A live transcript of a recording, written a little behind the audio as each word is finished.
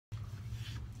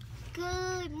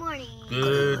Good morning.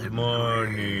 Good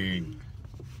morning.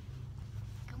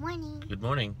 Good morning. Good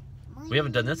morning. We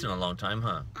haven't done this in a long time,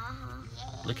 huh?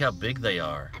 Look how big they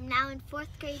are. I'm now in 4th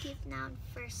grade. He's now in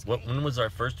 1st grade. When was our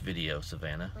first video,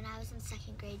 Savannah? When I was in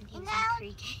 2nd grade and he was in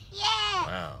pre-K. Yeah.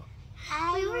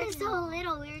 Wow. We were so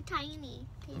little. We were tiny.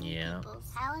 Yeah.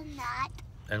 Peoples. I was not.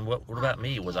 And what about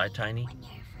me? Was I tiny?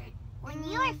 When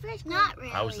you were first, Not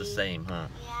really. I was the same, huh?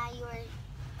 Yeah, you were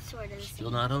sort of the same.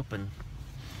 Still not open.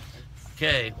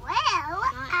 Okay. Well,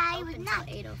 I was not.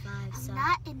 8:05. So I'm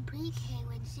not in pre-K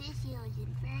when Sissy was in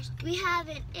first grade. we have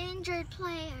an injured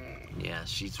player. Yeah,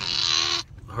 she's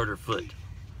hurt her foot.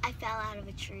 I fell out of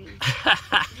a tree.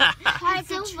 Hard It's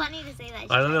so to funny to say that.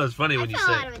 I don't know. It's funny when I you fell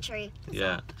say. out of a tree.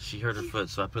 Yeah, she hurt her foot,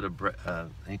 so I put a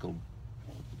ankle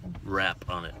wrap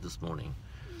on it this morning.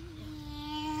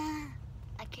 Yeah.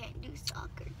 I can't do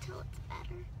soccer till it's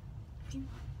better.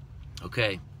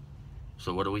 Okay.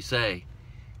 So what do we say?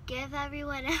 Give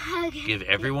everyone a hug. Give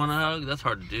everyone a hug? That's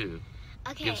hard to do.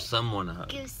 Okay. Give someone a hug.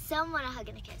 Give someone a hug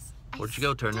and a kiss. Where'd you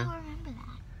go, Turner? I still remember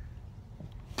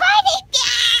that.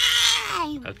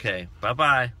 Party time! Okay.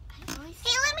 Bye-bye. I always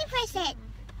Hey, let me press it.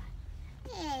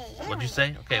 Yeah. What'd you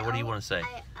say? Okay, what do you want to say?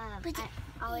 I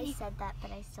always said that,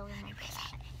 but I still remember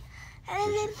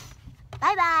that.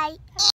 Bye-bye.